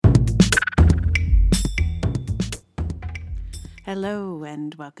Hello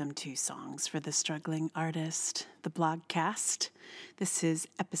and welcome to Songs for the Struggling Artist, the blogcast. This is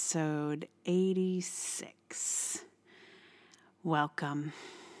episode 86. Welcome.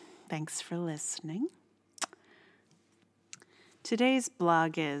 Thanks for listening. Today's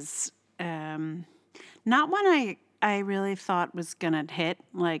blog is not one I really thought was going to hit.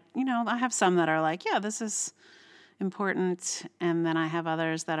 I have some that are like, yeah, this is important. And then I have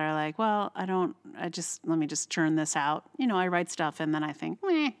others that are like, well, let me just churn this out. I write stuff and then I think,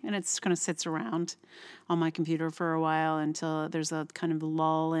 and it's kind of sits around on my computer for a while until there's a kind of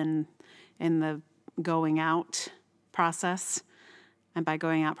lull in the going out process. And by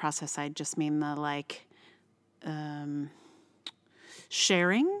going out process, I just mean the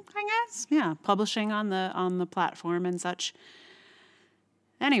sharing, I guess. Yeah. Publishing on the platform and such.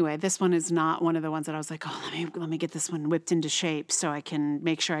 Anyway, this one is not one of the ones that I was like, let me get this one whipped into shape so I can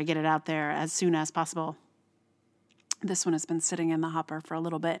make sure I get it out there as soon as possible. This one has been sitting in the hopper for a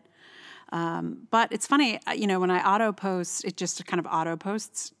little bit. But it's funny, when I auto post, it just kind of auto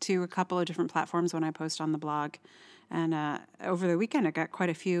posts to a couple of different platforms when I post on the blog. And over the weekend, I got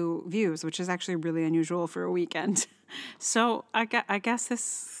quite a few views, which is actually really unusual for a weekend. So I guess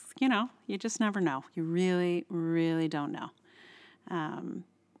this, you just never know. You really, really don't know.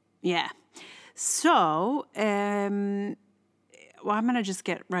 Yeah. So, I'm going to just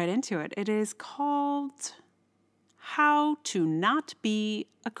get right into it. It is called How to Not Be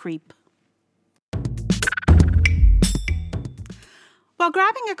a Creep. While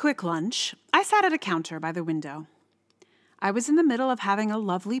grabbing a quick lunch, I sat at a counter by the window. I was in the middle of having a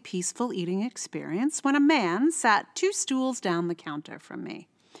lovely, peaceful eating experience when a man sat 2 stools down the counter from me.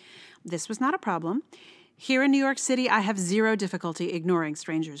 This was not a problem. Here in New York City, I have zero difficulty ignoring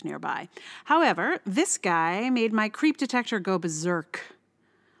strangers nearby. However, this guy made my creep detector go berserk.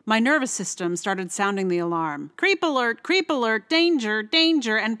 My nervous system started sounding the alarm. Creep alert, danger,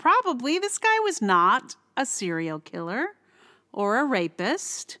 danger. And probably this guy was not a serial killer or a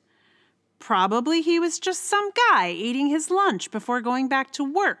rapist. Probably he was just some guy eating his lunch before going back to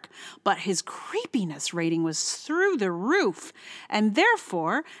work, but his creepiness rating was through the roof and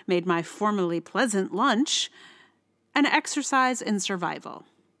therefore made my formerly pleasant lunch an exercise in survival.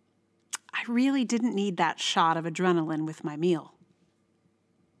 I really didn't need that shot of adrenaline with my meal.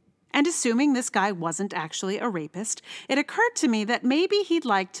 And assuming this guy wasn't actually a rapist, it occurred to me that maybe he'd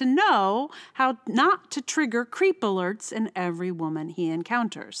like to know how not to trigger creep alerts in every woman he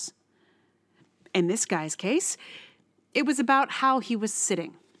encounters. In this guy's case, it was about how he was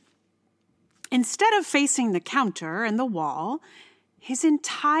sitting. Instead of facing the counter and the wall, his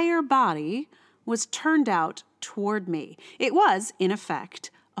entire body was turned out toward me. It was, in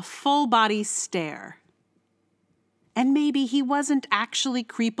effect, a full-body stare. And maybe he wasn't actually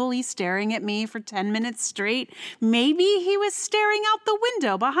creepily staring at me for 10 minutes straight. Maybe he was staring out the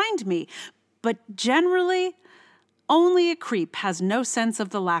window behind me. But generally, only a creep has no sense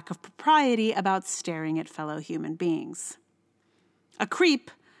of the lack of propriety about staring at fellow human beings. A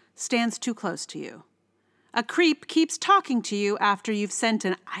creep stands too close to you. A creep keeps talking to you after you've sent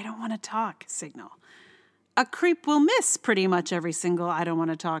an "I don't want to talk" signal. A creep will miss pretty much every single "I don't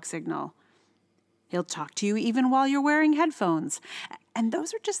want to talk" signal. He'll talk to you even while you're wearing headphones. And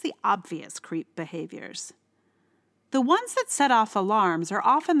those are just the obvious creep behaviors. The ones that set off alarms are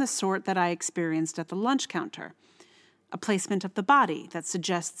often the sort that I experienced at the lunch counter. A placement of the body that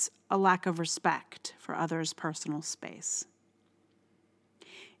suggests a lack of respect for others' personal space.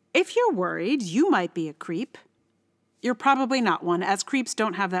 If you're worried you might be a creep, you're probably not one, as creeps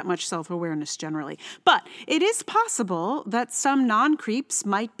don't have that much self-awareness generally. But it is possible that some non-creeps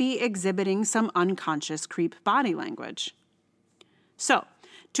might be exhibiting some unconscious creep body language. So,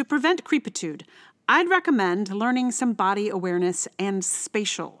 to prevent creepitude, I'd recommend learning some body awareness and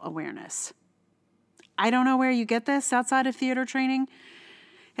spatial awareness. I don't know where you get this outside of theater training.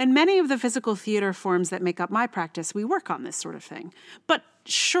 In many of the physical theater forms that make up my practice, we work on this sort of thing. But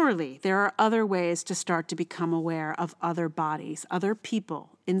surely there are other ways to start to become aware of other bodies, other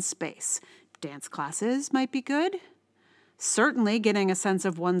people in space. Dance classes might be good. Certainly getting a sense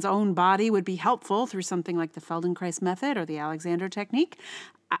of one's own body would be helpful through something like the Feldenkrais method or the Alexander technique.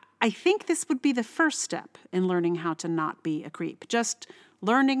 I think this would be the first step in learning how to not be a creep. Just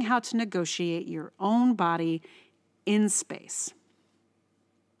learning how to negotiate your own body in space.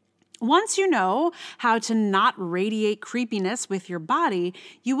 Once you know how to not radiate creepiness with your body,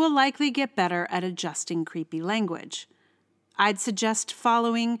 you will likely get better at adjusting creepy language. I'd suggest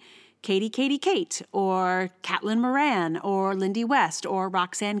following Katie Kate or Caitlin Moran or Lindy West or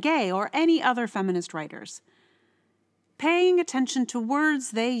Roxane Gay or any other feminist writers. Paying attention to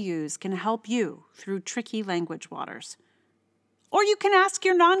words they use can help you through tricky language waters. Or you can ask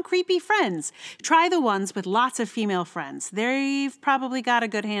your non-creepy friends. Try the ones with lots of female friends. They've probably got a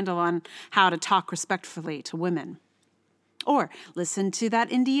good handle on how to talk respectfully to women. Or listen to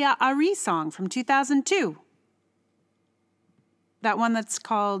that India Arie song from 2002. That one that's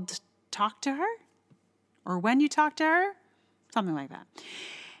called Talk to Her? Or When You Talk to Her? Something like that.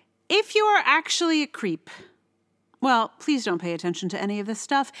 If you are actually a creep, well, please don't pay attention to any of this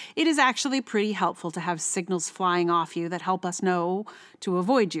stuff. It is actually pretty helpful to have signals flying off you that help us know to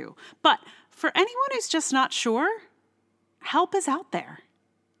avoid you. But for anyone who's just not sure, help is out there.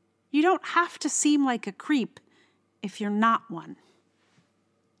 You don't have to seem like a creep if you're not one.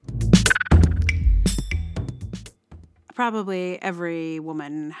 Probably every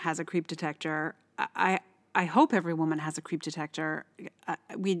woman has a creep detector. I hope every woman has a creep detector.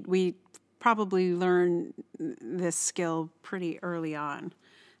 We probably learn this skill pretty early on,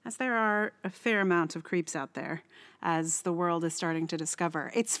 as there are a fair amount of creeps out there, as the world is starting to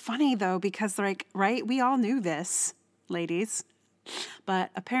discover. It's funny, though, because, right, we all knew this, ladies,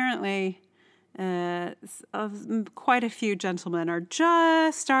 but apparently quite a few gentlemen are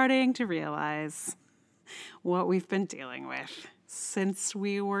just starting to realize what we've been dealing with since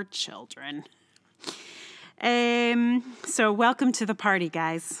we were children. So welcome to the party,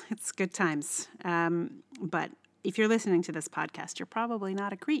 guys. It's good times. But if you're listening to this podcast, you're probably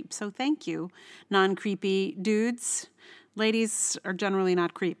not a creep. So thank you, non-creepy dudes. Ladies are generally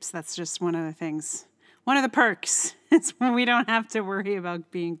not creeps. That's just one of the things. One of the perks is when we don't have to worry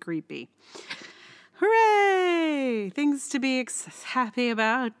about being creepy. Hooray! Things to be happy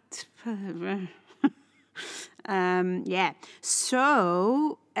about. Yeah.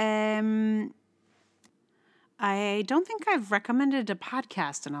 So, I don't think I've recommended a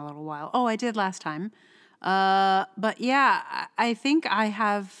podcast in a little while. Oh, I did last time. But yeah, I think I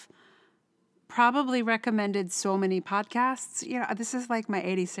have probably recommended so many podcasts. You know, this is like my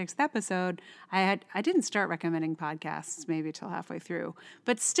 86th episode. I didn't start recommending podcasts maybe till halfway through,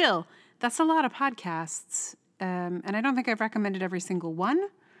 but still, that's a lot of podcasts. And I don't think I've recommended every single one,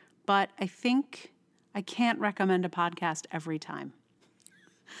 but I think I can't recommend a podcast every time.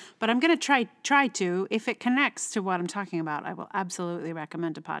 But I'm going to try to. If it connects to what I'm talking about, I will absolutely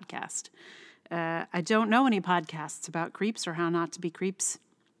recommend a podcast. I don't know any podcasts about creeps or how not to be creeps.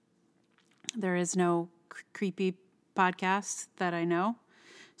 There is no creepy podcast that I know.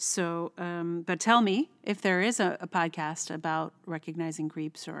 So, but tell me if there is a podcast about recognizing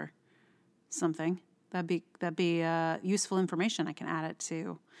creeps or something. That'd be useful information. I can add it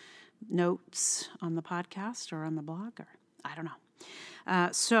to notes on the podcast or on the blog, or I don't know.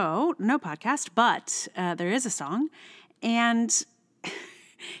 So no podcast, but there is a song, and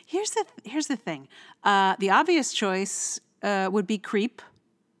here's the thing. The obvious choice would be "Creep"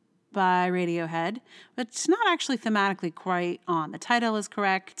 by Radiohead, but it's not actually thematically quite on. The title is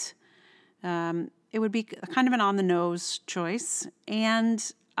correct. It would be kind of an on-the-nose choice,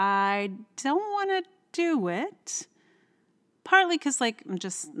 and I don't want to do it, partly because I'm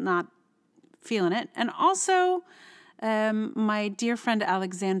just not feeling it, and also my dear friend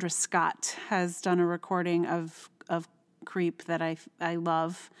Alexandra Scott has done a recording of Creep that I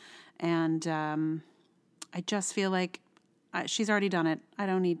love, and I just feel like she's already done it. I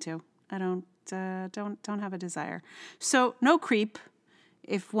don't need to. I don't have a desire. So no Creep.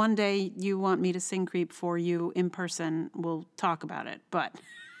 If one day you want me to sing Creep for you in person, we'll talk about it. But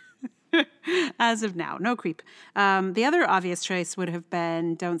as of now, no Creep. The other obvious choice would have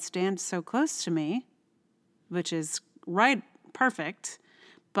been Don't Stand So Close to Me, which is perfect.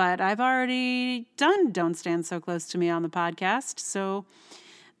 But I've already done Don't Stand So Close to Me on the podcast, so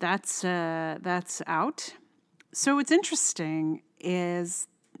that's out. So what's interesting is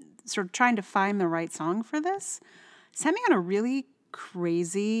sort of trying to find the right song for this. Sent me on a really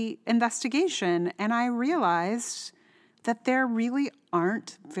crazy investigation, and I realized that there really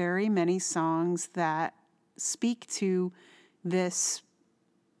aren't very many songs that speak to this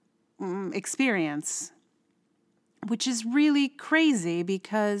experience, which is really crazy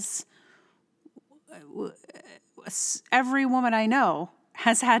because every woman I know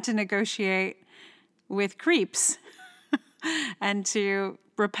has had to negotiate with creeps and to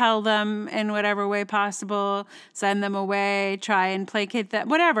repel them in whatever way possible, send them away, try and placate them,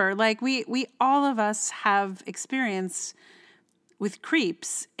 whatever. We all of us have experience with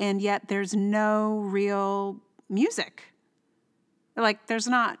creeps, and yet there's no real music. There's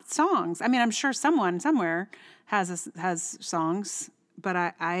not songs. I mean, I'm sure someone somewhere has songs, but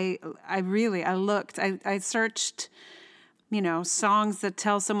I looked. I searched, songs that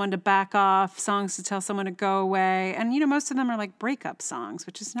tell someone to back off, songs to tell someone to go away, and most of them are breakup songs,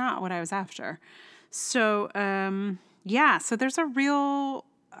 which is not what I was after. So Yeah, so there's a real,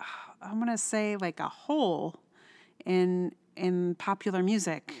 I'm going to say like a hole in popular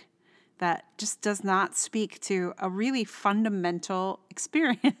music that just does not speak to a really fundamental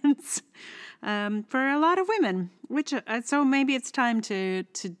experience for a lot of women. Which so maybe it's time to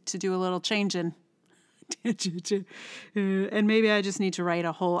do a little changing, and maybe I just need to write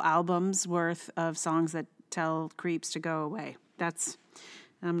a whole album's worth of songs that tell creeps to go away. I'm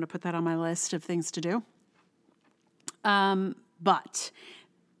going to put that on my list of things to do. But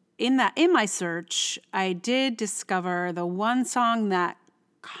in my search, I did discover the one song that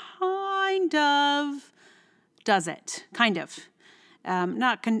kind of does it, kind of,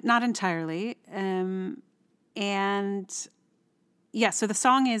 not entirely. And yeah, so the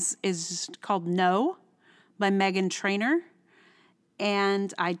song is called "No" by Meghan Trainor,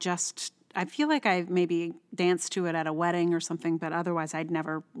 and I feel like I maybe danced to it at a wedding or something, but otherwise I'd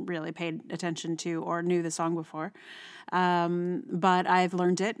never really paid attention to or knew the song before. But I've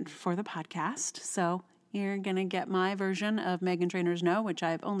learned it for the podcast, so you're going to get my version of Meghan Trainor's "No," which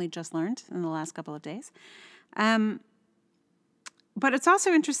I've only just learned in the last couple of days. But it's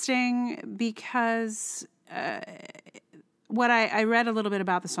also interesting because what I read a little bit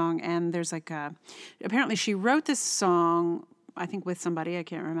about the song, and there's apparently she wrote this song, I think with somebody, I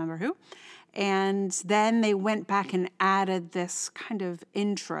can't remember who, and then they went back and added this kind of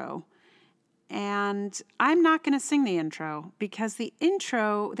intro. And I'm not going to sing the intro because the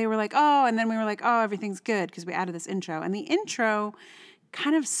intro, they were like, oh, and then we were like, oh, everything's good because we added this intro. And the intro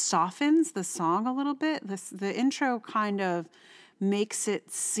kind of softens the song a little bit. The intro kind of makes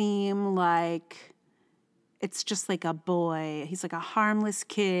it seem like it's just like a boy. He's like a harmless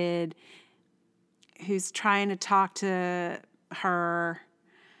kid who's trying to talk to her.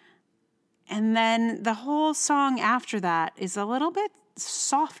 And then the whole song after that is a little bit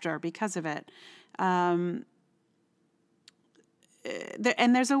softer because of it. And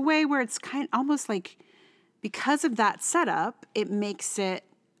there's a way where it's kind of almost like, because of that setup, it makes it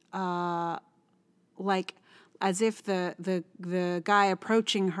like as if the guy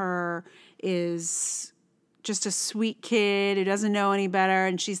approaching her is just a sweet kid who doesn't know any better,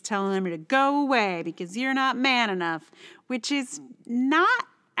 and she's telling him to go away because you're not man enough, which is not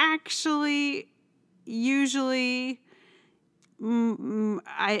actually usually,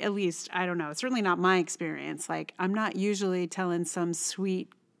 I don't know. It's certainly not my experience. Like, I'm not usually telling some sweet,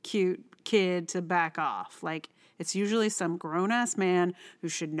 cute kid to back off. Like, it's usually some grown-ass man who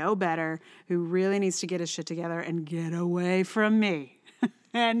should know better, who really needs to get his shit together and get away from me.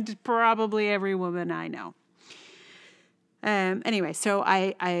 And probably every woman I know. Anyway, so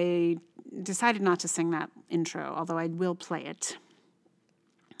I decided not to sing that intro, although I will play it.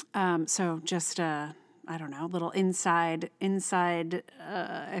 So just I don't know, a little inside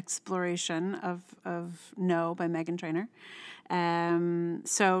exploration of "No" by Meghan Trainor.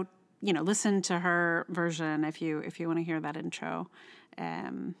 So listen to her version if you want to hear that intro.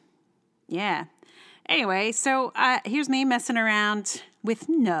 Yeah. Anyway, so here's me messing around with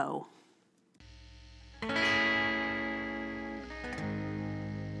 "No."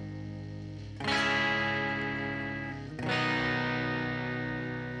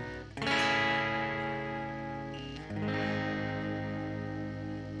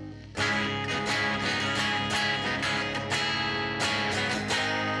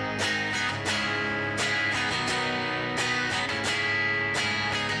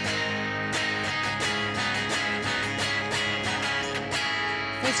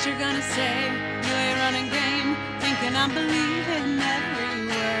 First you're gonna say you ain't running game, thinking I'm believing every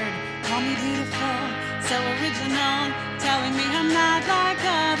word. Call me beautiful, so original, telling me I'm not like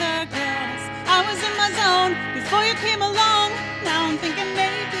other girls. I was in my zone before you came along. Now I'm thinking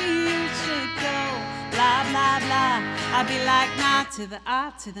maybe you should go. Blah, blah, blah. I'd be like, nah to the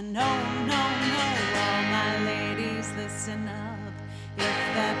I to the no, no, no. All my ladies, listen up. If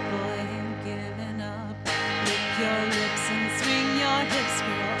that boy ain't giving up, lick your lips and swing your hips,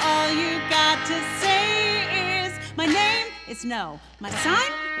 girl. All you got to say is, my name is no. My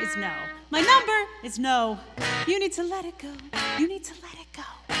sign is no. My number is no. You need to let it go. You need to let it go.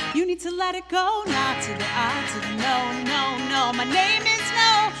 You need to let it go. Not to the I, to the no, no, no. My name is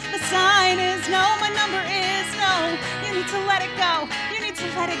no. My sign is no. My number is no. You need to let it go. You need to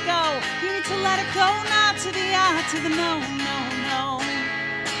let it go. You need to let it go. Not to the I, to the no, no, no.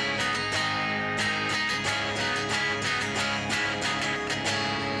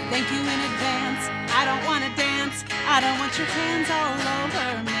 Thank you in advance. I don't want to dance. I don't want your hands all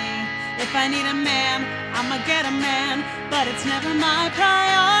over me. If I need a man, I'ma get a man, but it's never my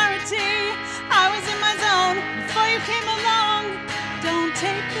priority. I was in my zone before you came along. don't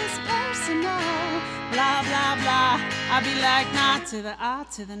take this personal. Blah, blah, blah. I'll be like, not to the ah,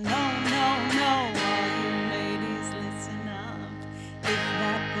 to the no, no, no. All you ladies, listen up. If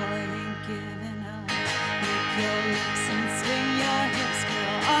that boy ain't giving up, lick your lips and swing your hips,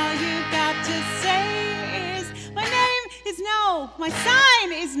 girl. All you got to say is, my name is no, my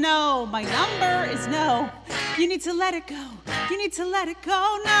sign is no, my number is no. You need to let it go. You need to let it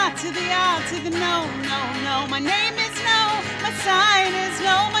go. Not to the ah, to the no, no, no. My name is no, my sign is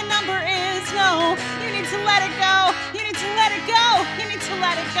no, my number is no. You need to let it go. You need to let it go. You need to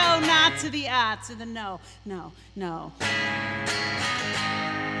let it go. Not to the ah, to the no, no, no.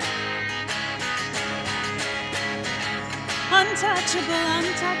 Untouchable,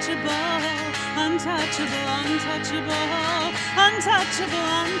 untouchable, untouchable, untouchable, untouchable,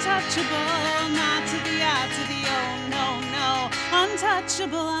 untouchable, not to the ah, to the oh, no, no.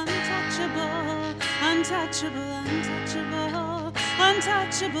 Untouchable, untouchable, untouchable, untouchable,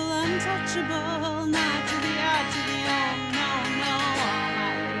 untouchable, untouchable, not to the ah, to the oh, no, no. All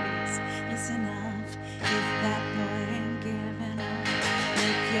my ladies, listen up. If that boy ain't giving up,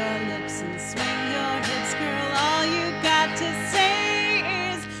 lick your lips and swing your hips, girl. All you got to say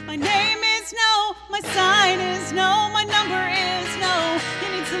is, my name is no, my sign is no, my number is no. You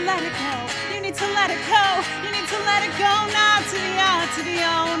need to let it go. You need to let it go. You need to let it go. Not to the ah, to the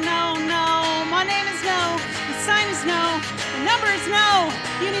oh, no, no. My name is no, my sign is no, my number is no.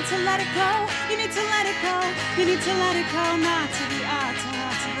 You need to let it go. You need to let it go. You need to let it go. Not to the ah, to the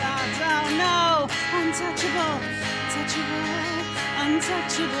oh, no. Untouchable, touchable,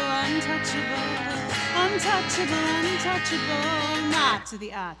 untouchable, untouchable, untouchable, untouchable. Not to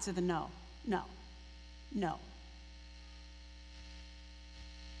the ah, to the no, no, no.